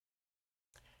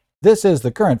This is the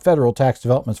current federal tax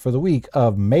developments for the week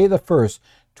of May the 1st,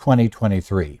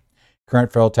 2023.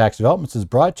 Current federal tax developments is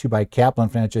brought to you by Kaplan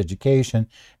Financial Education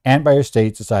and by your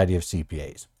state society of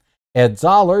CPAs. Ed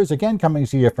Zoller is again coming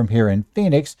to you from here in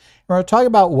Phoenix, and we're going to talk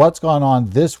about what's gone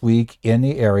on this week in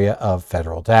the area of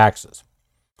federal taxes.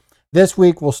 This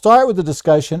week, we'll start with a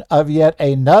discussion of yet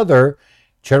another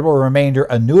charitable remainder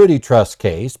annuity trust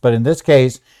case, but in this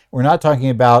case, we're not talking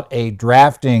about a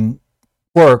drafting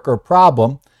quirk or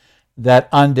problem that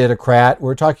undid a CRAT.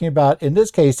 We're talking about, in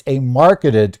this case, a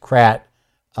marketed CRAT,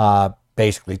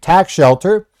 basically tax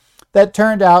shelter that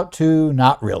turned out to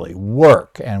not really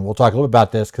work. And we'll talk a little bit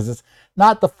about this because it's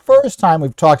not the first time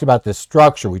we've talked about this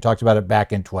structure. We talked about it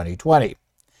back in 2020.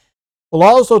 We'll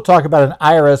also talk about an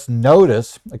IRS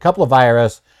notice, a couple of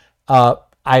IRS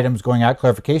items going out,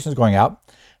 clarifications going out,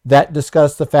 that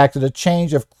discuss the fact that a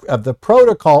change of the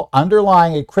protocol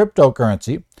underlying a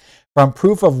cryptocurrency from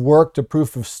proof of work to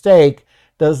proof of stake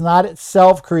does not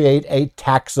itself create a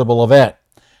taxable event.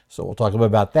 So we'll talk a little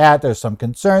bit about that. There's some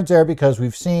concerns there because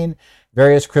we've seen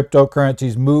various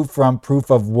cryptocurrencies move from proof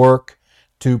of work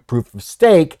to proof of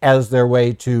stake as their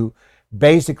way to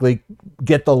basically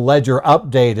get the ledger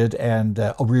updated and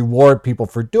reward people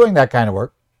for doing that kind of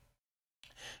work.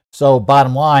 So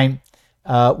bottom line,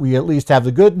 we at least have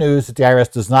the good news that the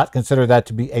IRS does not consider that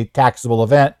to be a taxable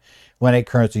event when a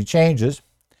currency changes.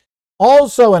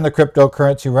 Also in the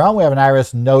cryptocurrency realm, we have an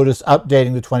IRS notice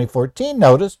updating the 2014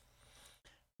 notice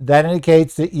that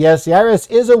indicates that, yes, the IRS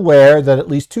is aware that at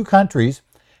least 2 countries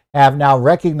have now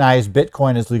recognized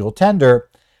Bitcoin as legal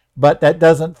tender, but that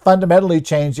doesn't fundamentally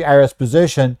change the IRS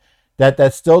position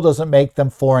that still doesn't make them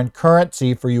foreign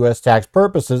currency for U.S. tax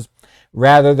purposes.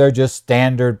 Rather, they're just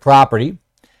standard property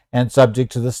and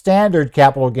subject to the standard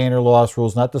capital gain or loss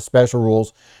rules, not the special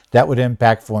rules that would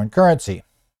impact foreign currency.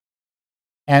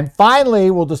 And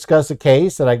finally, we'll discuss a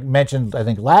case that I mentioned, I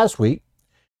think, last week,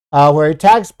 where a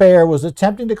taxpayer was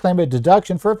attempting to claim a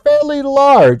deduction for a fairly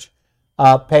large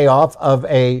payoff of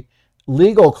a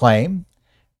legal claim,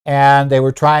 and they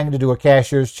were trying to do a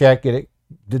cashier's check, get it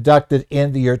deducted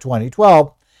in the year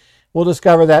 2012. We'll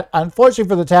discover that, unfortunately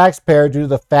for the taxpayer, due to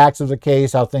the facts of the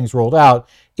case, how things rolled out,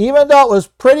 even though it was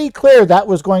pretty clear that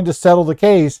was going to settle the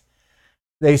case,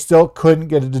 they still couldn't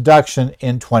get a deduction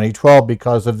in 2012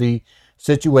 because of the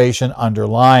situation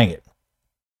underlying it.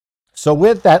 So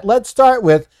with that, let's start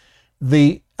with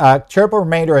the charitable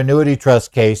remainder annuity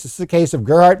trust case. This is the case of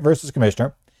Gerhardt versus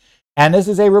Commissioner, and this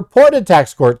is a reported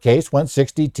tax court case,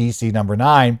 160 TC number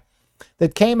 9,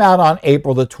 that came out on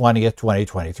April the 20th,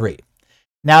 2023.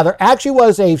 Now, there actually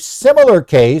was a similar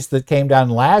case that came down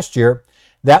last year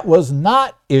that was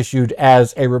not issued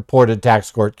as a reported tax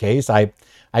court case. I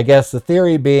guess the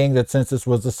theory being that since this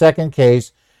was the second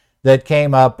case that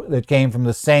came from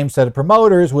the same set of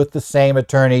promoters with the same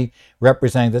attorney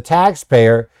representing the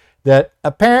taxpayer, that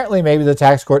apparently maybe the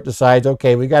tax court decides,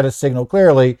 okay, we got to signal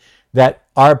clearly that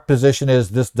our position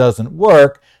is this doesn't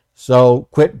work, so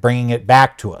quit bringing it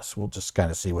back to us. We'll just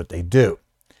kind of see what they do.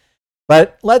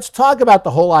 But let's talk about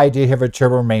the whole idea here of a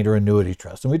charitable remainder annuity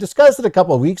trust. And we discussed it a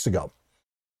couple of weeks ago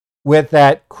with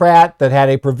that CRAT that had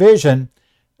a provision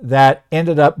that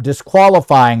ended up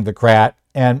disqualifying the CRAT.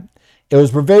 And it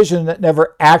was a provision that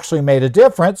never actually made a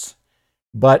difference,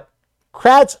 but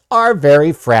CRATs are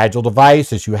very fragile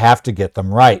devices. You have to get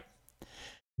them right.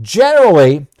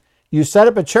 Generally, you set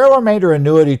up a charitable remainder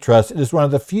annuity trust. It is one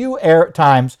of the few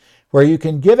times where you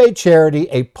can give a charity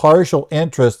a partial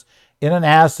interest in an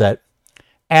asset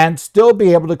and still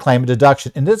be able to claim a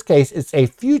deduction. In this case, it's a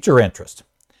future interest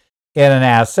in an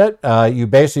asset. You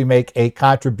basically make a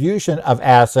contribution of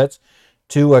assets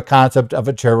to a concept of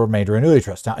a charitable remainder annuity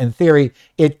trust. Now, in theory,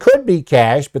 it could be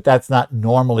cash, but that's not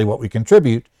normally what we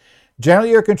contribute.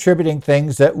 Generally, you're contributing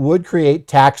things that would create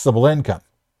taxable income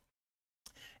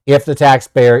if the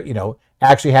taxpayer,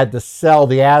 actually had to sell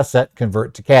the asset,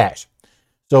 convert to cash.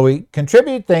 So we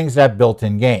contribute things that have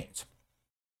built-in gains.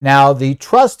 Now, the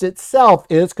trust itself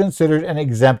is considered an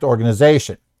exempt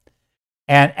organization.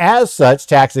 And as such,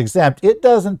 tax exempt, it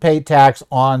doesn't pay tax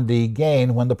on the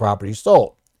gain when the property is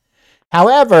sold.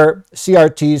 However,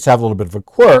 CRTs have a little bit of a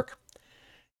quirk.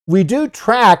 We do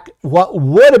track what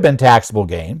would have been taxable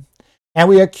gain, and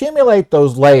we accumulate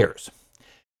those layers.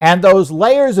 And those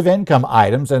layers of income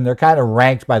items, and they're kind of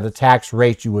ranked by the tax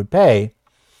rate you would pay,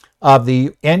 of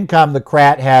the income the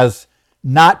CRAT has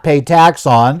not paid tax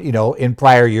on, in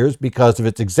prior years because of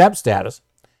its exempt status.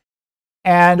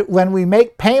 And when we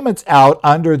make payments out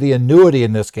under the annuity,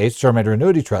 in this case, terminator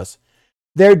annuity trust,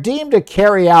 they're deemed to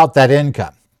carry out that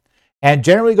income. And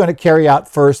generally going to carry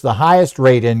out first the highest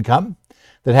rate income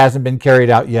that hasn't been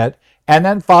carried out yet, and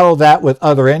then follow that with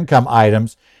other income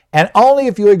items. And only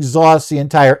if you exhaust the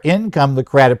entire income the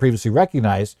CRAT had previously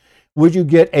recognized would you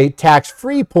get a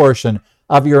tax-free portion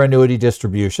of your annuity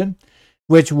distribution,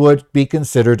 which would be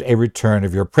considered a return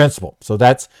of your principal. So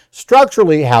that's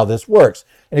structurally how this works.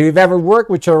 And if you've ever worked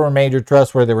with children remainder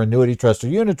trusts, whether they're annuity trust or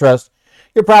unit trust,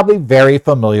 you're probably very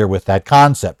familiar with that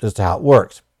concept as to how it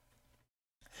works.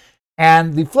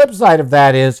 And the flip side of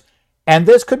that is, and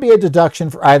this could be a deduction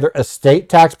for either estate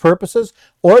tax purposes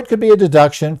or it could be a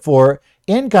deduction for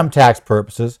income tax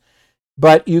purposes,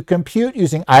 but you compute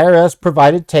using IRS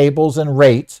provided tables and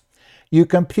rates. You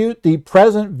compute the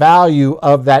present value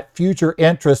of that future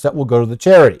interest that will go to the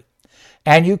charity,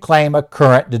 and you claim a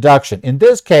current deduction. In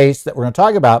this case that we're going to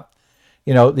talk about,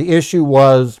 the issue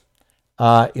was,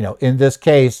 in this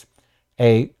case,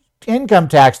 a income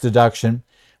tax deduction.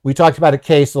 We talked about a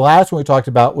case, the last one we talked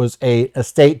about was a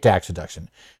estate tax deduction.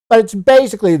 But it's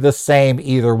basically the same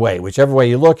either way. Whichever way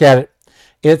you look at it,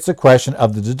 it's a question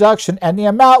of the deduction, and the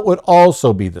amount would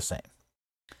also be the same.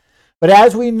 But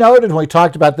as we noted when we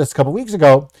talked about this a couple weeks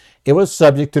ago, it was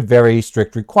subject to very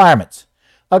strict requirements.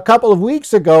 A couple of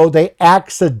weeks ago, they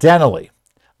obviously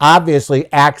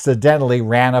accidentally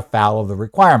ran afoul of the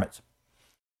requirements.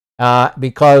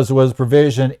 Because there was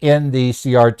provision in the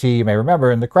CRT, you may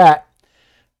remember, in the CRAT,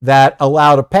 that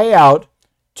allowed a payout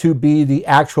to be the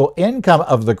actual income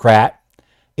of the CRAT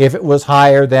if it was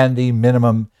higher than the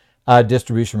minimum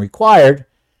distribution required.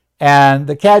 And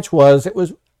the catch was it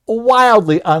was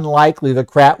wildly unlikely the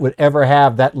CRAT would ever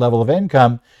have that level of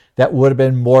income that would have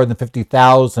been more than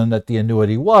 $50,000 that the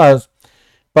annuity was.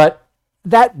 But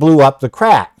that blew up the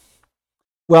CRAT.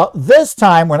 Well, this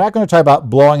time we're not going to talk about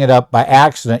blowing it up by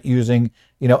accident using,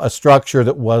 a structure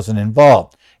that wasn't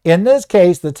involved. In this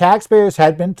case, the taxpayers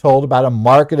had been told about a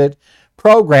marketed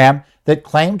program that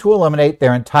claimed to eliminate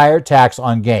their entire tax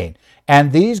on gain.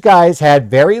 And these guys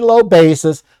had very low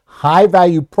basis, high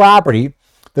value property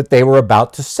that they were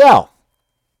about to sell.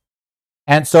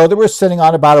 And so they were sitting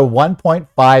on about a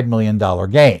 $1.5 million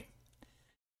gain.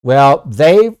 Well,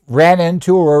 they ran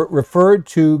into or referred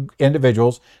to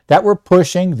individuals that were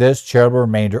pushing this charitable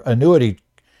remainder annuity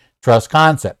trust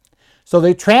concept. So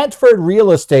they transferred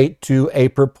real estate to a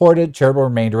purported charitable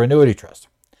remainder annuity trust.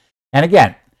 And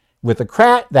again, with the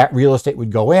CRAT, that real estate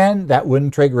would go in. That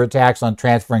wouldn't trigger a tax on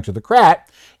transferring to the CRAT,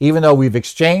 even though we've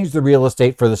exchanged the real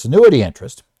estate for this annuity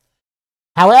interest.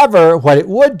 However, what it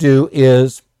would do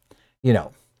is,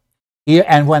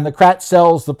 and when the CRAT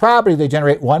sells the property, they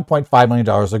generate $1.5 million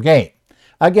of gain.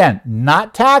 Again,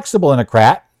 not taxable in a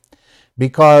CRAT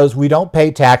because we don't pay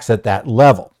tax at that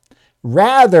level.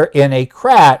 Rather, in a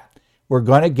CRAT, we're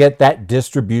going to get that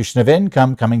distribution of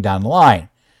income coming down the line.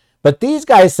 But these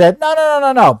guys said,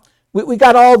 no. We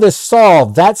got all this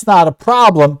solved. That's not a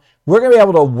problem. We're going to be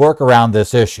able to work around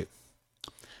this issue.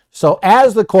 So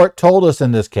as the court told us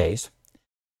in this case,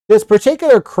 this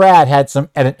particular CRAT had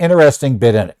an interesting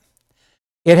bit in it.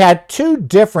 It had two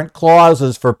different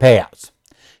clauses for payouts.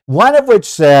 One of which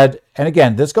said, and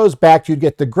again, this goes back to you'd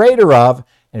get the greater of,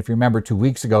 and if you remember 2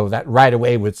 weeks ago, that right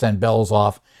away would send bells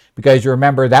off because you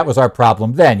remember that was our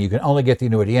problem then. You can only get the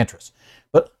annuity interest.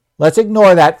 But let's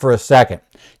ignore that for a second.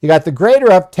 You got the greater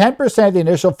of 10% of the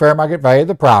initial fair market value of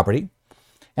the property,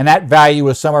 and that value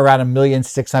was somewhere around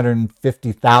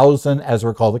 $1,650,000 as I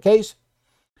recall the case.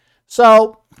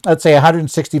 So let's say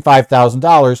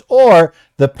 $165,000, or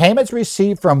the payments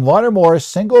received from one or more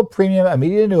single premium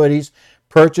immediate annuities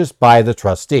purchased by the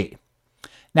trustee.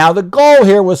 Now, the goal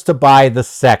here was to buy the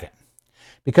second,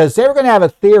 because they were going to have a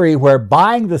theory where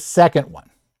buying the second one,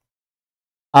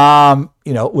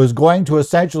 was going to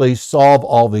essentially solve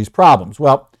all these problems.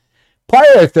 Well, part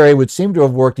of their theory would seem to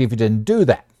have worked if you didn't do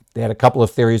that. They had a couple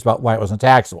of theories about why it wasn't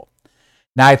taxable.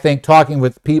 Now, I think talking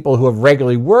with people who have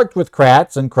regularly worked with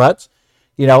CRATs and CRUTs,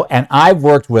 and I've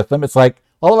worked with them, it's like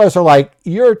all of us are like,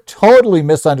 you're totally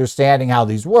misunderstanding how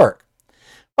these work.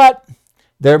 But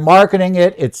they're marketing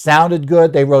it. It sounded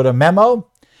good. They wrote a memo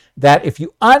that if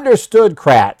you understood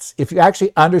CRATs, if you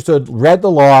actually read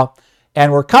the law,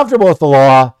 and were comfortable with the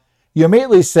law, you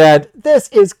immediately said, this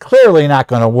is clearly not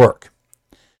going to work.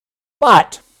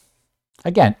 But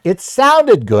again, it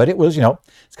sounded good. It was,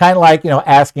 it's kind of like,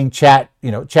 asking Chat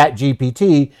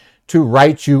GPT to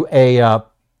write you a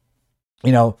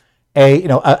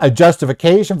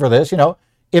justification for this.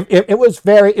 If it was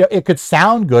very, it could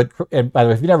sound good. And by the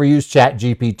way, if you never used Chat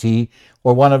GPT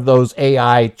or one of those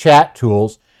AI chat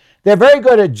tools, they're very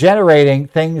good at generating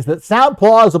things that sound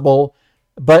plausible,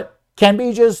 but can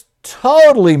be just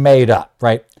totally made up,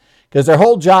 right? Because their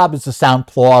whole job is to sound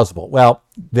plausible. Well,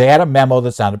 they had a memo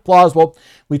that sounded plausible.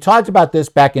 We talked about this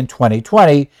back in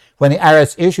 2020 when the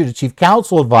IRS issued a chief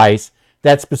counsel advice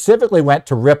that specifically went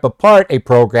to rip apart a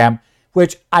program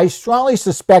which I strongly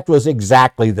suspect was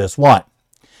exactly this one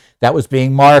that was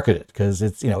being marketed, because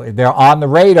it's, they're on the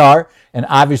radar, and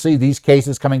obviously these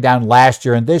cases coming down last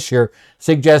year and this year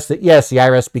suggest that yes, the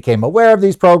IRS became aware of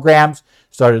these programs,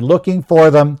 started looking for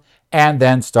them, and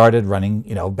then started running,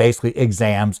 basically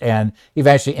exams, and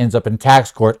eventually ends up in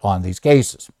tax court on these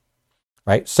cases,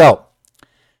 right? So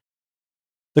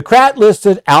the CRAT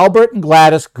listed Albert and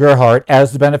Gladys Gerhardt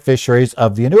as the beneficiaries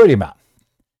of the annuity amount.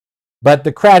 But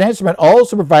the CRAT instrument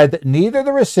also provided that neither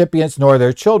the recipients nor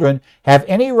their children have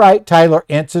any right, title, or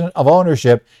incident of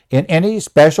ownership in any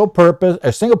special purpose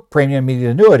or single premium immediate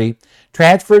annuity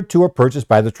transferred to or purchased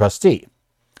by the trustee.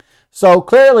 So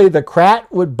clearly the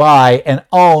CRAT would buy and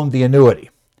own the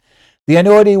annuity. The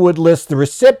annuity would list the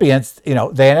recipients, they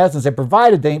in essence had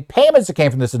provided the payments that came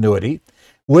from this annuity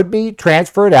would be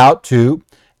transferred out to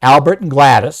Albert and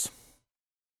Gladys,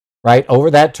 right, over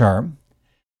that term,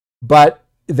 but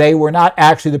they were not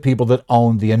actually the people that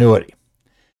owned the annuity.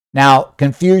 Now,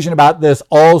 confusion about this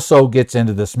also gets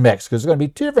into this mix, because there's going to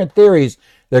be two different theories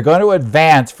they're going to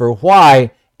advance for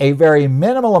why a very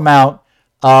minimal amount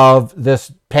of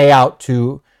this payout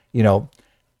to,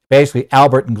 basically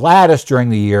Albert and Gladys during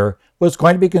the year was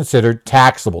going to be considered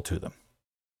taxable to them.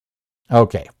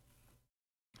 Okay.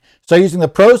 So using the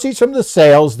proceeds from the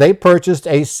sales, they purchased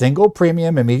a single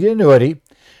premium immediate annuity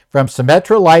from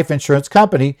Symetra Life Insurance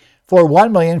Company for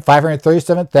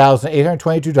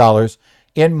 $1,537,822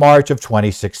 in March of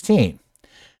 2016.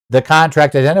 The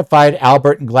contract identified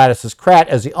Albert and Gladys CRAT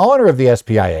as the owner of the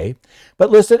SPIA, but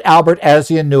listed Albert as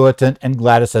the annuitant and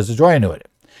Gladys as the joint annuitant.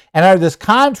 And under this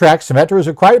contract, Symetra was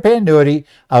required to pay an annuity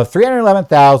of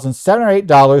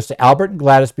 $311,708 to Albert and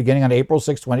Gladys beginning on April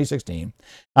 6, 2016,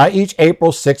 each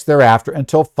April 6 thereafter,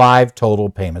 until 5 total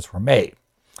payments were made.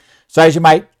 So as you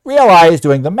might realize,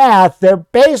 doing the math, they're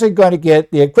basically going to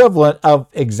get the equivalent of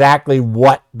exactly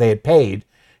what they had paid.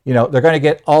 They're going to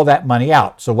get all that money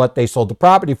out. So what they sold the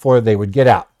property for, they would get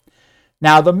out.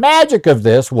 Now, the magic of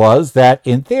this was that,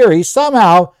 in theory,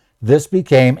 somehow this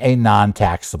became a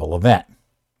non-taxable event,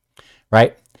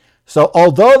 right? So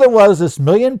although there was this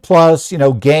million-plus,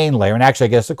 gain layer, and actually I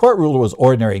guess the court ruled it was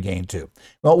ordinary gain too.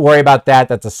 Don't worry about that.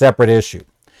 That's a separate issue.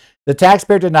 The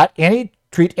taxpayer did not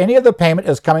treat any of the payment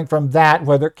as coming from that,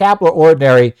 whether capital or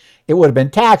ordinary. It would have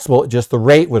been taxable, just the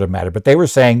rate would have mattered. But they were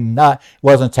saying it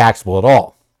wasn't taxable at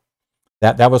all.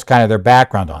 That was kind of their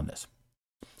background on this.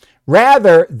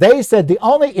 Rather, they said the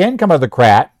only income of the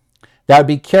CRAT that would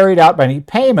be carried out by any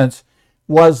payments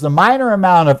was the minor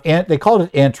amount of, they called it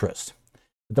interest,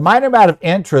 the minor amount of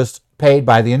interest paid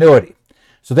by the annuity.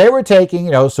 So they were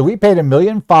taking, so we paid $1.5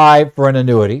 million for an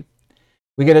annuity.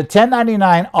 We get a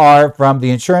 1099-R from the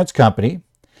insurance company,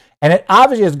 and it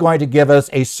obviously is going to give us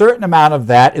a certain amount of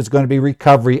that is going to be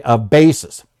recovery of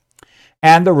basis,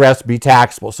 and the rest be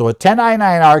taxable. So a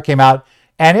 1099-R came out,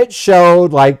 and it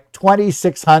showed like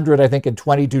 $2,600, I think, and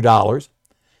 $22,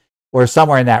 or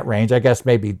somewhere in that range. I guess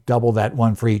maybe double that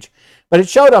one for each. But it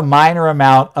showed a minor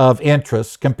amount of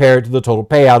interest compared to the total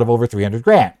payout of over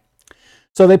 $300,000.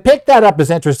 So they picked that up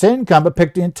as interest income, but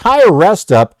picked the entire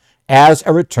rest up as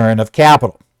a return of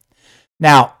capital.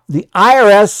 Now, the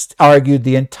IRS argued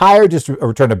the entire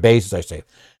return of basis, I say.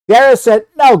 The IRS said,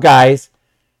 no, guys,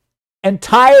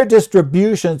 entire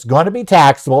distribution is going to be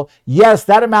taxable. Yes,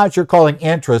 that amount you're calling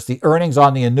interest, the earnings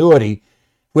on the annuity,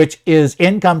 which is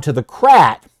income to the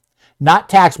CRAT, not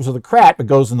taxable to the CRAT, but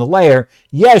goes in the layer.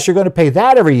 Yes, you're going to pay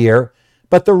that every year,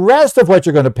 but the rest of what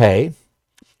you're going to pay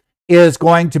is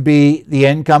going to be the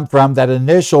income from that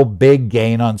initial big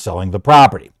gain on selling the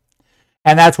property.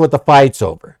 And that's what the fight's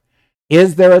over.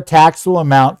 Is there a taxable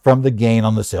amount from the gain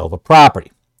on the sale of the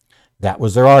property? That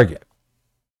was their argument.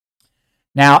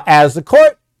 Now, as the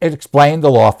court explained the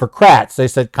law for CRATs, they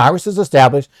said Congress has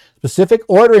established specific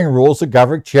ordering rules that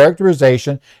govern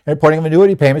characterization and reporting of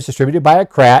annuity payments distributed by a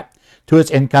CRAT to its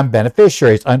income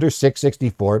beneficiaries under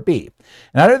 664B.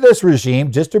 And under this regime,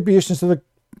 distributions to the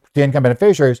income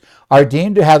beneficiaries are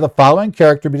deemed to have the following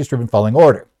character be distributed in the following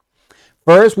order.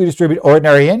 First, we distribute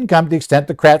ordinary income to the extent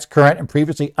the CRAT's current and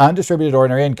previously undistributed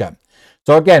ordinary income.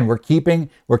 So again, we're keeping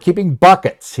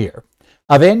buckets here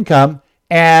of income,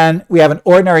 and we have an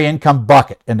ordinary income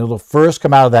bucket, and it'll first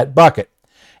come out of that bucket.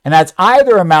 And that's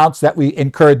either amounts that we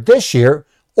incurred this year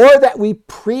or that we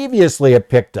previously have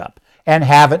picked up and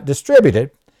haven't distributed,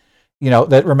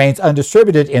 that remains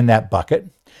undistributed in that bucket.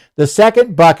 The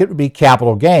second bucket would be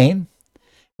capital gain,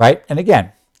 right? And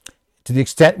again, to the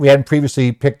extent we hadn't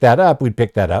previously picked that up, we'd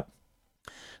pick that up.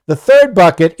 The third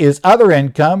bucket is other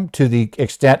income to the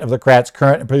extent of the CRAT's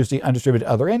current and previously undistributed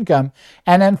other income.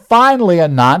 And then finally, a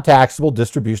non-taxable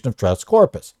distribution of trust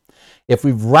corpus. If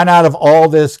we've run out of all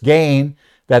this gain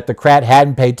that the CRAT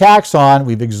hadn't paid tax on,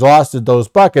 we've exhausted those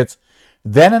buckets,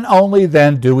 then and only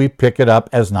then do we pick it up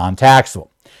as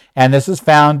non-taxable. And this is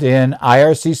found in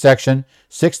IRC section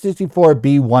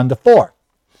 664B1-4.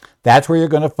 That's where you're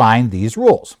going to find these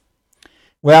rules.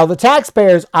 Well, the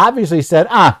taxpayers obviously said,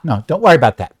 no, don't worry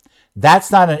about that.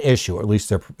 That's not an issue, or at least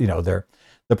the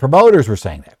promoters were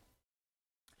saying that.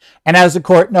 And as the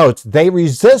court notes, they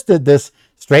resisted this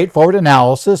straightforward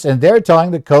analysis, and they're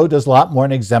telling the code does a lot more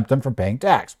than exempt them from paying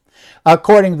tax.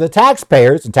 According to the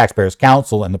taxpayers and taxpayers'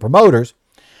 counsel and the promoters,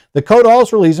 the code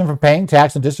also relieves them from paying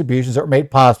tax on distributions that were made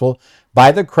possible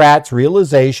by the CRAT's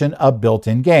realization of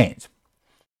built-in gains.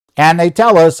 And they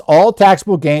tell us all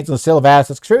taxable gains on the sale of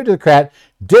assets contributed to the CRAT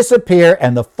disappear,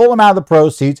 and the full amount of the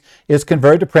proceeds is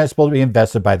converted to principal to be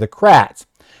invested by the CRATs.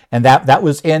 And that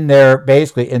was in their,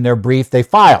 basically in their brief they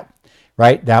filed,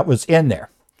 right? That was in there.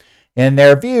 In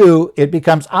their view, it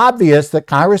becomes obvious that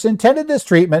Congress intended this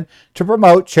treatment to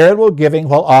promote charitable giving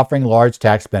while offering large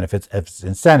tax benefits as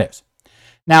incentives.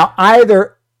 Now,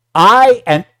 either I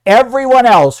and everyone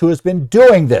else who has been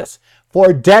doing this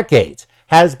for decades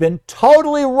has been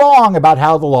totally wrong about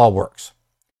how the law works,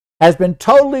 has been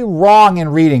totally wrong in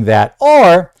reading that,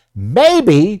 or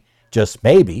maybe, just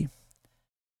maybe,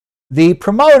 the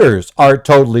promoters are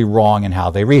totally wrong in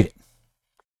how they read it.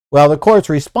 Well, the court's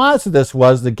response to this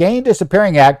was the Gain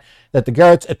Disappearing Act that the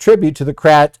Garretts attribute to the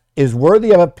CRAT is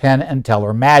worthy of a Penn and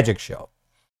Teller magic show.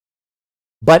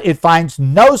 But it finds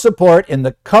no support in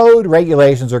the code,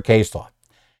 regulations, or case law.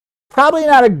 Probably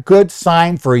not a good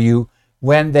sign for you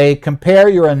when they compare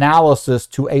your analysis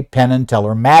to a Penn and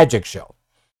Teller magic show.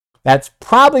 That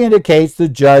probably indicates the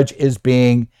judge is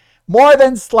being more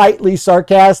than slightly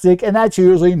sarcastic, and that's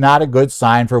usually not a good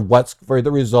sign for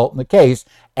the result in the case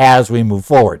as we move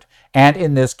forward. And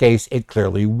in this case, it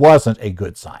clearly wasn't a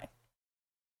good sign.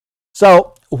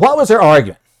 So what was their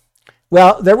argument?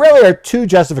 Well, there really are two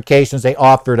justifications they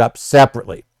offered up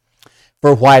separately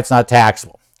for why it's not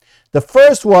taxable. The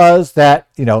first was that,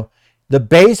 the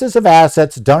basis of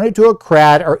assets donated to a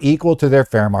CRAT are equal to their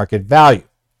fair market value.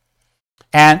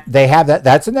 And they have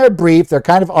that's in their brief. They're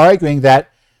kind of arguing that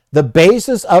the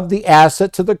basis of the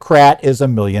asset to the CRAT is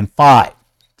 $1.5 million,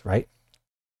 right?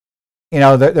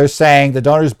 They're saying the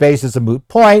donor's base is a moot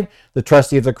point. The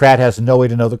trustee of the CRAT has no way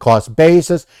to know the cost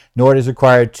basis, nor it is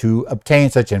required to obtain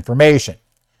such information.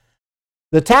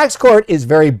 The tax court is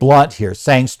very blunt here,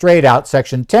 saying straight out,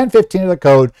 Section 1015 of the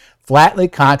code flatly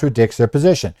contradicts their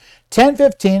position.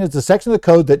 1015 is the section of the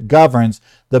code that governs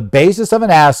the basis of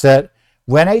an asset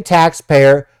when a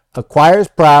taxpayer acquires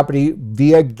property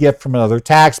via gift from another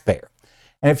taxpayer.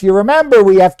 And if you remember,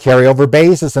 we have carryover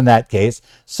basis in that case,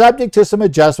 subject to some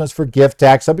adjustments for gift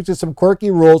tax, subject to some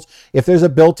quirky rules if there's a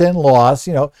built-in loss,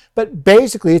 but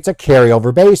basically it's a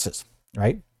carryover basis,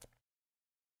 right?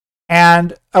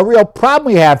 And a real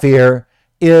problem we have here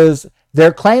is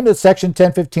their claim that Section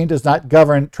 1015 does not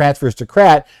govern transfers to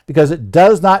CRAT because it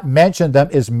does not mention them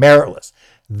is meritless.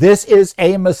 This is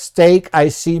a mistake I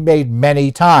see made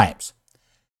many times.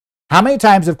 How many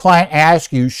times have client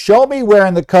asked you, show me where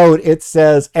in the code it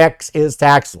says X is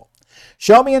taxable?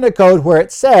 Show me in the code where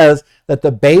it says that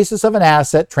the basis of an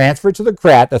asset transferred to the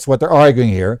CRAT, that's what they're arguing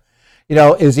here,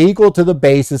 is equal to the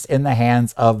basis in the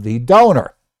hands of the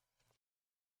donor.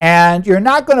 And you're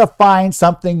not going to find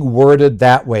something worded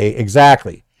that way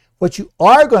exactly. What you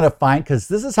are going to find, because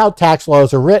this is how tax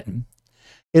laws are written,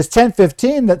 is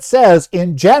 1015 that says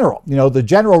in general, the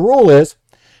general rule is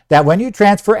that when you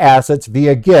transfer assets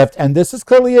via gift, and this is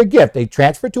clearly a gift, a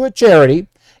transfer to a charity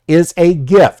is a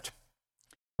gift,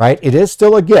 right? It is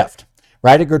still a gift,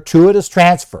 right? A gratuitous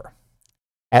transfer.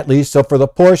 At least, so for the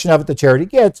portion of it the charity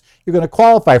gets, you're going to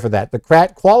qualify for that. The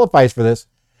CRAT qualifies for this.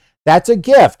 That's a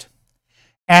gift.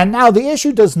 And now the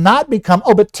issue does not become,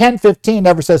 but 1015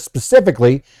 never says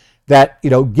specifically that,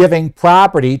 giving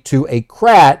property to a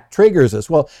CRAT triggers this.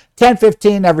 Well,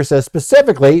 1015 never says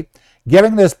specifically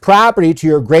giving this property to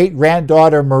your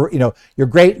great-granddaughter, your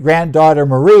great-granddaughter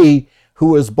Marie, who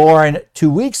was born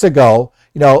 2 weeks ago.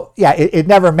 It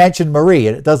never mentioned Marie,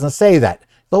 and it doesn't say that.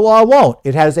 The law won't.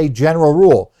 It has a general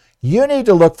rule. You need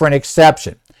to look for an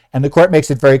exception, and the court makes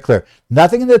it very clear.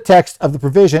 Nothing in the text of the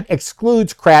provision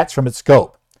excludes CRATs from its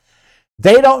scope.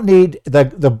 They don't need,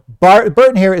 the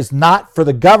burden here is not for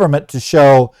the government to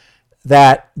show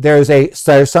that there's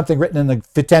something written in the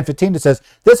 1015 that says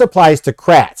this applies to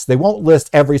CRATs. They won't list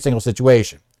every single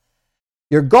situation.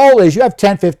 Your goal is you have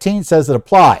 1015 says it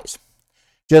applies.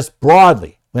 Just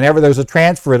broadly, whenever there's a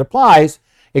transfer, it applies,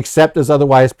 except as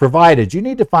otherwise provided. You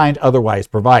need to find otherwise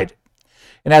provided.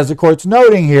 And as the court's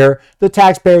noting here, the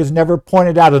taxpayers never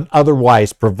pointed out an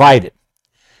otherwise provided.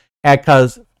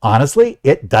 because honestly,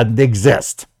 it doesn't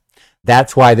exist.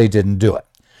 That's why they didn't do it.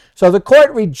 So the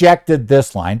court rejected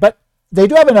this line, but they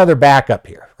do have another backup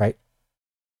here, right?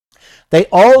 They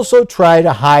also try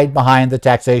to hide behind the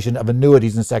taxation of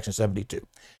annuities in Section 72.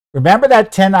 Remember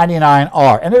that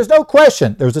 1099-R, and there's no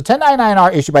question, there was a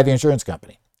 1099-R issued by the insurance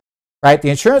company, right? The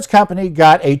insurance company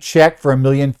got a check for $1.5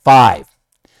 million.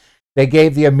 They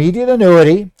gave the immediate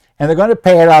annuity, and they're going to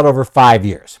pay it out over 5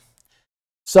 years.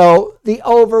 So the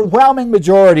overwhelming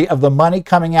majority of the money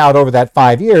coming out over that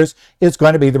 5 years is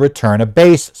going to be the return of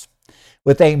basis,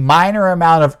 with a minor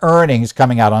amount of earnings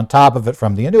coming out on top of it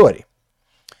from the annuity.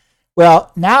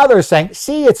 Well, now they're saying,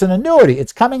 see, it's an annuity.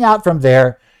 It's coming out from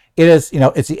there. It is,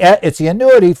 it's the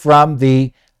annuity from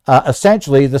the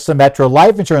essentially the Symetra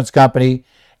Life Insurance Company,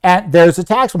 and there's a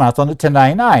tax amount on the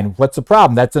 1099. What's the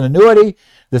problem? That's an annuity.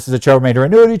 This is a charitable remainder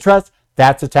annuity trust.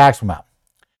 That's a tax amount.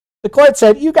 The court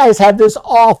said, you guys have this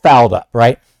all fouled up,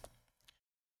 right?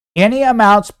 Any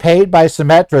amounts paid by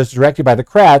Symetra directly by the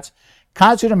CRATs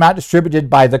constitute an amount distributed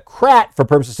by the CRAT for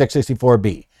purposes of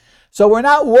 664B. So we're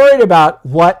not worried about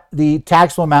what the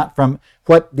taxable amount from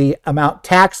what the amount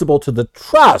taxable to the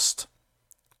trust,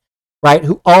 right,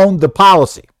 who owned the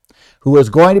policy, who is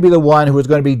going to be the one who is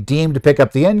going to be deemed to pick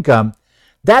up the income.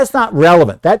 That's not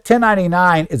relevant. That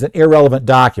 1099 is an irrelevant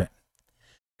document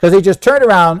because they just turned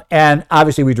around and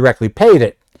obviously we directly paid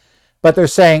it. But they're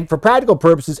saying for practical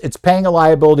purposes, it's paying a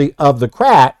liability of the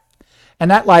CRAT,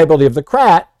 and that liability of the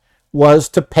CRAT was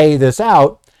to pay this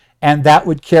out, and that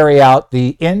would carry out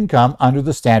the income under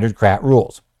the standard CRAT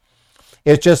rules.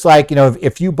 It's just like,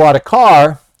 if you bought a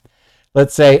car,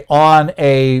 let's say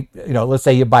let's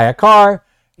say you buy a car,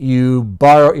 you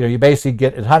borrow, you basically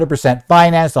get 100%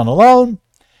 financed on a loan,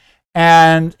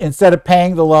 and instead of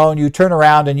paying the loan, you turn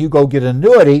around and you go get an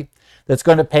annuity that's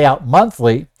going to pay out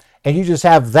monthly, and you just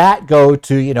have that go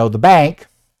to, the bank,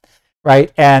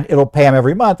 right, and it'll pay them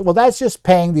every month. Well, that's just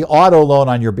paying the auto loan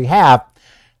on your behalf.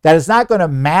 That is not going to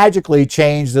magically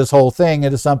change this whole thing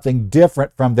into something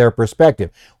different from their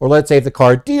perspective. Or let's say if the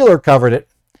car dealer covered it,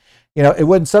 it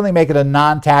wouldn't suddenly make it a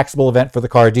non-taxable event for the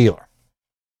car dealer,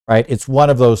 right? It's one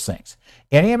of those things.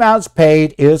 Any amounts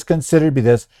paid is considered to be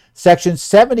this. Section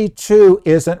 72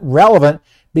 isn't relevant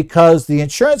because the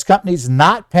insurance company is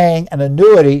not paying an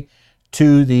annuity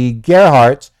to the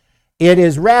Gerhardts. It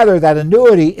is rather that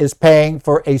annuity is paying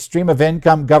for a stream of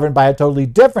income governed by a totally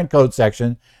different code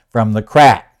section from the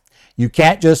CRAT. You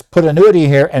can't just put annuity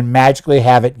here and magically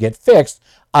have it get fixed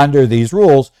under these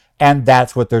rules, and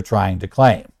that's what they're trying to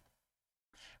claim,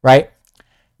 right?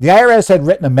 The IRS had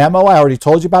written a memo. I already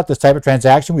told you about this type of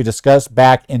transaction we discussed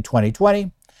back in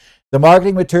 2020. The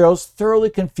marketing materials thoroughly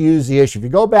confuse the issue. If you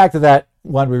go back to that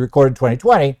one we recorded in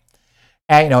 2020,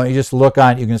 and you just look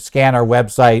on, you can scan our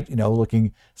website,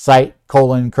 looking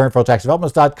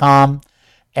site:/currentfederaltaxdevelopments.com,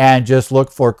 and just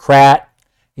look for CRAT,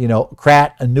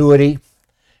 CRAT annuity,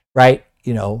 right?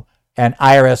 An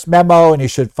IRS memo, and you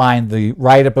should find the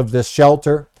write-up of this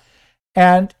shelter.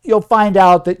 And you'll find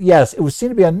out that, yes, it would seem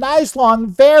to be a nice, long,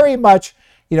 very much,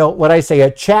 what I say, a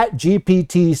Chat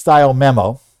GPT style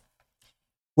memo,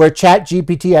 where Chat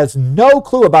GPT has no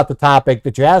clue about the topic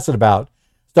that you asked it about.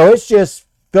 So it's just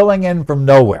filling in from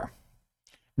nowhere.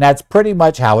 And that's pretty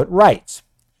much how it writes.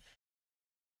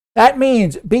 That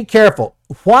means be careful.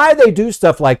 Why they do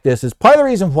stuff like this is part of the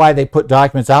reason why they put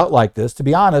documents out like this, to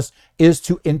be honest, is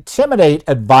to intimidate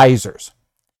advisors.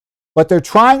 What they're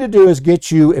trying to do is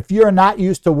get you, if you're not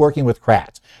used to working with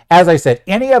CRATs. As I said,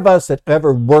 any of us that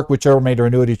ever work with charitable remainder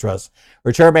annuity trusts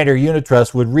or charitable remainder unit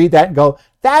trusts would read that and go,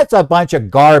 that's a bunch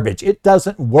of garbage. It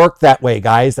doesn't work that way,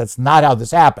 guys. That's not how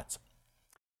this happens.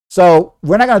 So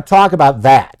we're not going to talk about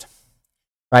that,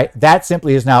 right? That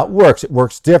simply is how it works. It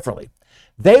works differently.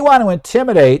 They want to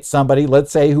intimidate somebody,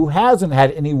 let's say, who hasn't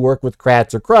had any work with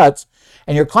CRATs or CRUTs,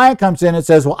 and your client comes in and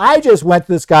says, well, I just went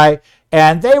to this guy,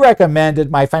 and they recommended,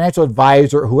 my financial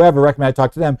advisor, whoever recommended I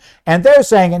talk to them, and they're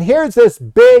saying, and here's this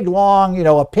big, long,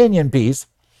 opinion piece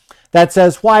that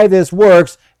says why this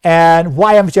works, and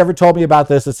why haven't you ever told me about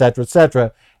this,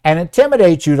 etc., and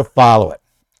intimidate you to follow it.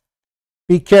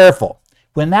 Be careful.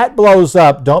 When that blows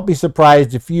up, don't be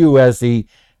surprised if you, as the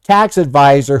tax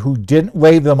advisor who didn't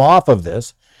wave them off of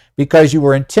this because you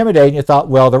were intimidated and you thought,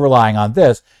 well, they're relying on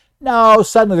this. No,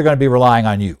 suddenly they're going to be relying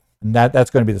on you. And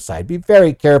that's going to be the side. Be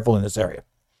very careful in this area.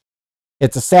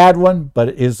 It's a sad one, but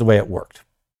it is the way it worked.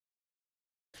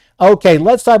 Okay,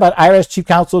 let's talk about IRS Chief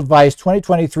Counsel Advice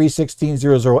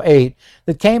 2023-16008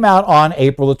 that came out on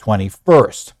April the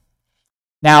 21st.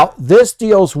 Now, this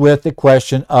deals with the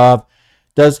question of,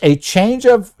 does a change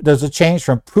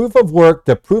from proof of work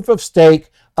to proof of stake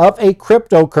of a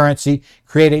cryptocurrency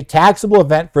create a taxable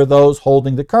event for those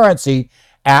holding the currency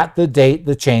at the date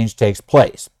the change takes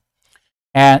place?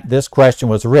 And this question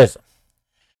was arisen.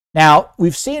 Now,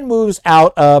 we've seen moves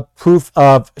out of proof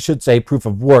of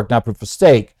work, not proof of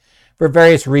stake, for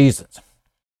various reasons.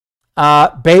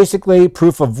 Basically,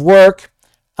 proof of work,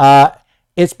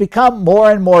 it's become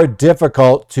more and more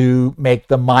difficult to make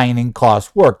the mining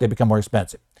costs work. They become more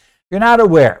expensive. You're not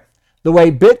aware. The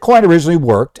way Bitcoin originally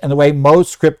worked and the way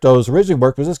most cryptos originally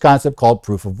worked was this concept called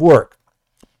proof of work.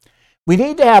 We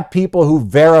need to have people who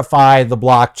verify the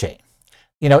blockchain.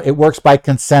 It works by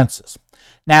consensus.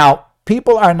 Now,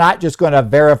 people are not just going to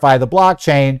verify the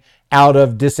blockchain out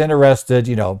of disinterested,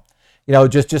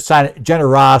 just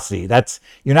generosity.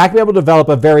 You're not going to be able to develop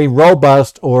a very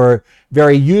robust or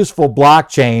very useful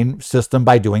blockchain system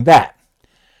by doing that.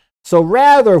 So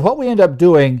rather, what we end up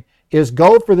doing is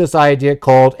go for this idea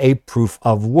called a proof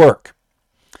of work,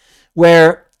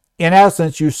 where in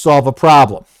essence you solve a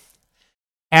problem.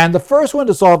 And the first one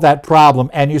to solve that problem,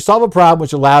 and you solve a problem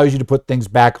which allows you to put things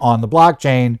back on the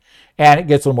blockchain, and it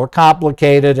gets a little more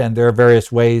complicated, and there are various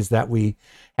ways that we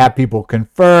have people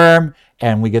confirm,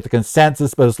 and we get the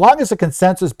consensus. But as long as the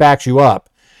consensus backs you up,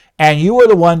 and you are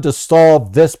the one to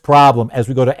solve this problem as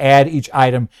we go to add each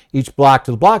item, each block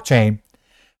to the blockchain,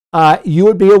 you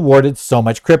would be awarded so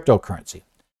much cryptocurrency.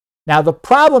 Now, the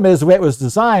problem is the way it was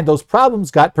designed, those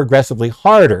problems got progressively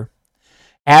harder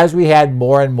as we had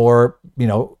more and more,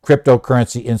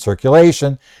 cryptocurrency in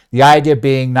circulation. The idea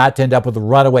being not to end up with a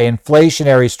runaway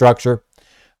inflationary structure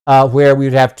where we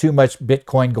would have too much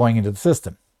Bitcoin going into the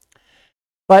system.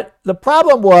 But the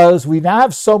problem was we now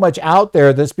have so much out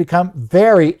there that's become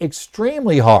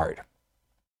extremely hard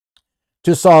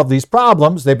to solve these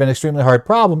problems. They've been extremely hard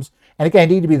problems. And again,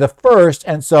 need to be the first.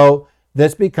 And so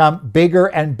this become bigger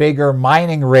and bigger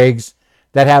mining rigs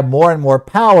that have more and more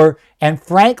power and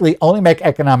frankly only make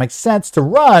economic sense to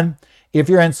run if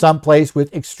you're in some place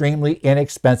with extremely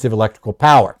inexpensive electrical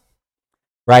power,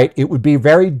 right? It would be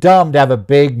very dumb to have a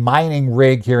big mining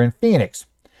rig here in Phoenix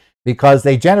because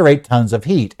they generate tons of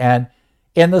heat. And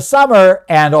in the summer,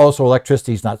 and also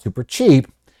electricity is not super cheap.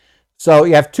 So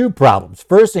you have two problems.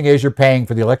 First thing is you're paying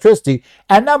for the electricity.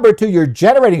 And number two, you're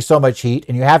generating so much heat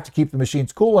and you have to keep the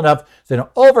machines cool enough so they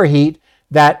don't overheat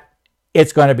that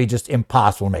it's going to be just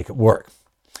impossible to make it work.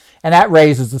 And that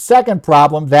raises the second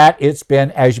problem that it's been,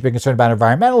 as you've been concerned about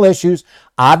environmental issues,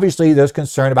 obviously there's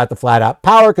concern about the flat out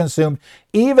power consumed,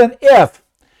 even if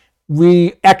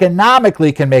we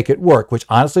economically can make it work, which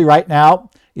honestly right now,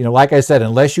 like I said,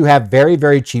 unless you have very,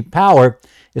 very cheap power,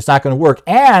 it's not going to work.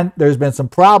 And there's been some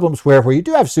problems where you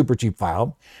do have super cheap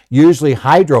power, usually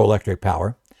hydroelectric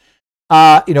power.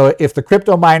 If the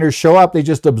crypto miners show up, they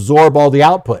just absorb all the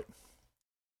output.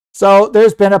 So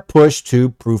there's been a push to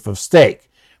proof of stake.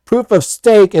 Proof of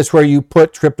stake is where you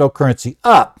put cryptocurrency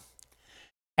up.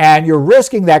 And you're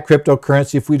risking that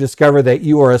cryptocurrency if we discover that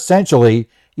you are essentially,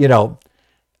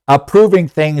 approving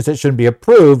things that shouldn't be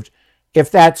approved. If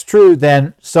that's true,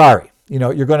 then sorry,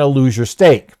 you're going to lose your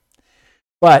stake.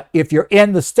 But if you're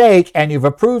in the stake and you've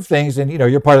approved things and,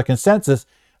 you're part of the consensus,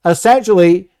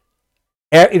 essentially,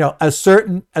 a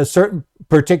certain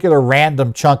particular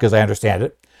random chunk, as I understand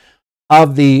it,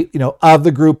 of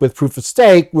the group with proof of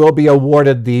stake will be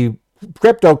awarded the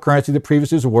cryptocurrency that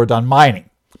previously was awarded on mining.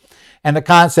 And the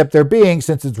concept there being,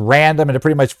 since it's random and it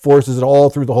pretty much forces it all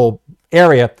through the whole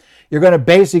area, you're going to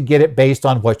basically get it based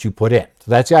on what you put in.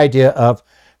 So that's the idea of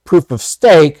proof of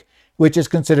stake, which is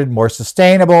considered more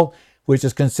sustainable, which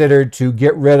is considered to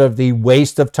get rid of the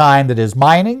waste of time that is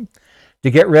mining,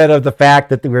 to get rid of the fact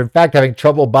that they were in fact having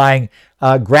trouble buying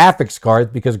graphics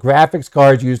cards because graphics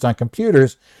cards used on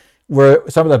computers were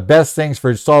some of the best things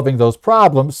for solving those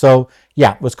problems. So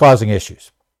yeah, it was causing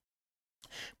issues.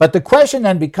 But the question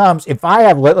then becomes, if I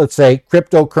have, let's say,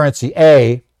 cryptocurrency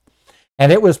A,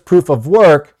 and it was proof of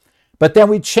work, but then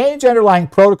we change the underlying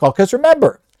protocol, because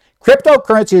remember,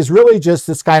 cryptocurrency is really just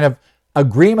this kind of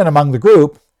agreement among the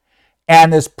group,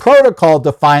 and this protocol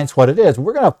defines what it is.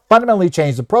 We're going to fundamentally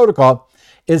change the protocol.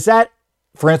 Is that,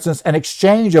 for instance, an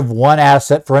exchange of one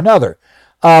asset for another?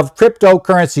 Of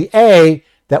cryptocurrency A,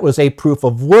 that was a proof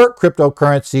of work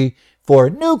cryptocurrency,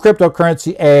 for new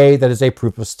cryptocurrency A that is a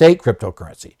proof of stake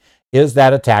cryptocurrency. Is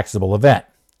that a taxable event?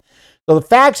 So the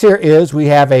facts here is we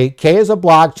have a K as a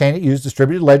blockchain that uses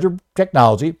distributed ledger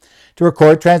technology to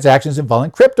record transactions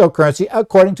involving cryptocurrency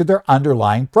according to their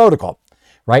underlying protocol,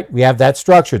 right? We have that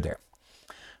structured there.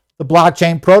 The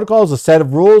blockchain protocol is a set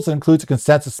of rules that includes a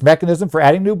consensus mechanism for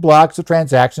adding new blocks of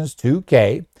transactions to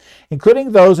K,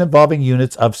 including those involving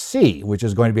units of C, which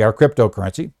is going to be our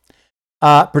cryptocurrency.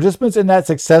 Participants in that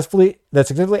successfully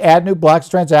add new blocks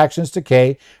of transactions to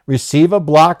K receive a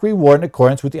block reward in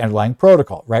accordance with the underlying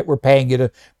protocol, right? We're paying you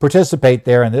to participate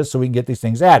there in this so we can get these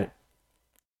things added.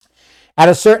 At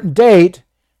a certain date,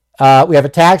 we have a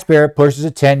taxpayer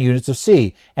purchases 10 units of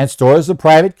C and stores the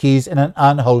private keys in an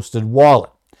unhosted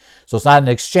wallet. So it's not an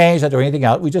exchange, not doing anything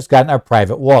else. We just got in our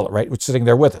private wallet, right? Which is sitting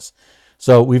there with us.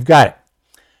 So we've got it.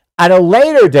 At a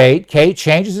later date, K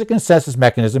changes the consensus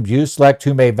mechanism used to select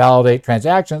who may validate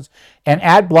transactions and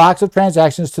add blocks of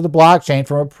transactions to the blockchain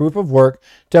from a proof of work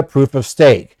to a proof of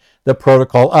stake, the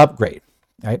protocol upgrade.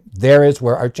 Right? There is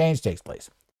where our change takes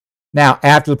place. Now,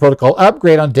 after the protocol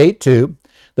upgrade on date 2,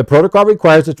 the protocol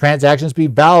requires that transactions be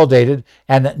validated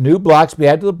and that new blocks be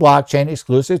added to the blockchain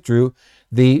exclusively through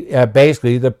the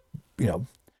basically the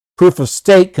proof of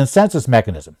stake consensus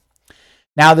mechanism.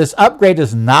 Now, this upgrade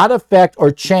does not affect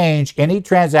or change any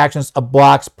transactions of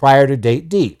blocks prior to date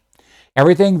D.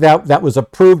 Everything that was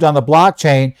approved on the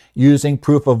blockchain using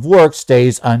proof of work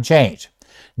stays unchanged.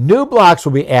 New blocks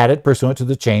will be added pursuant to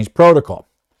the change protocol.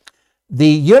 The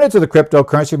units of the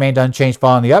cryptocurrency remained unchanged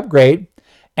following the upgrade,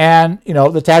 and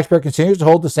the taxpayer continues to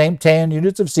hold the same 10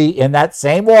 units of C in that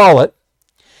same wallet,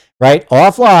 right,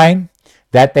 offline,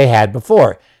 that they had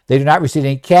before. They do not receive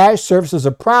any cash, services,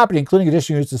 or property, including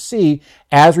additional units of C,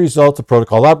 as a result of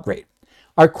protocol upgrade.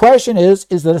 Our question is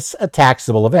this a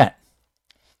taxable event?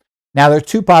 Now, there are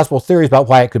two possible theories about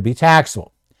why it could be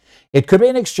taxable. It could be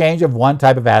an exchange of one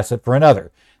type of asset for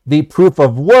another. The proof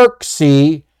of work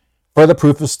C for the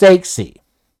proof of stake C,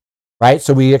 right?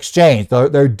 So we exchange.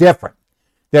 They're different.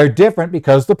 They're different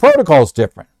because the protocol is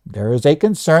different. There is a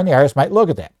concern the IRS might look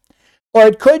at that. Or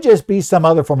it could just be some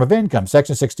other form of income.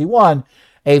 Section 61,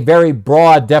 a very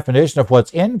broad definition of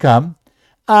what's income.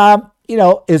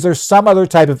 Is there some other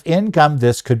type of income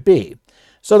this could be?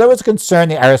 So there was a concern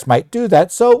the IRS might do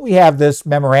that. So we have this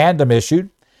memorandum issued,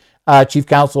 Chief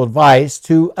Counsel advice,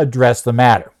 to address the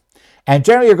matter. And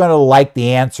generally you're going to like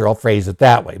the answer. I'll phrase it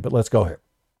that way, but let's go here.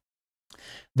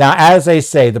 Now, as they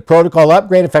say, the protocol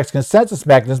upgrade affects consensus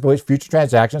mechanisms by which future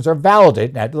transactions are validated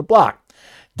and added to the block.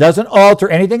 Doesn't alter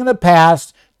anything in the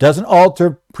past, doesn't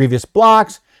alter previous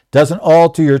blocks, doesn't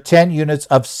alter your 10 units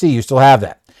of C. You still have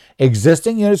that.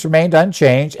 Existing units remained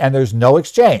unchanged, and there's no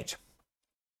exchange.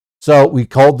 So we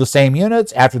hold the same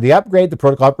units. After the upgrade, the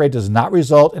protocol upgrade does not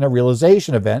result in a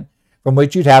realization event from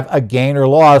which you'd have a gain or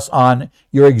loss on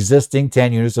your existing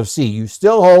 10 units of C. You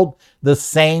still hold the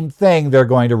same thing they're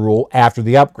going to rule after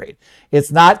the upgrade.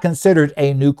 It's not considered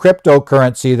a new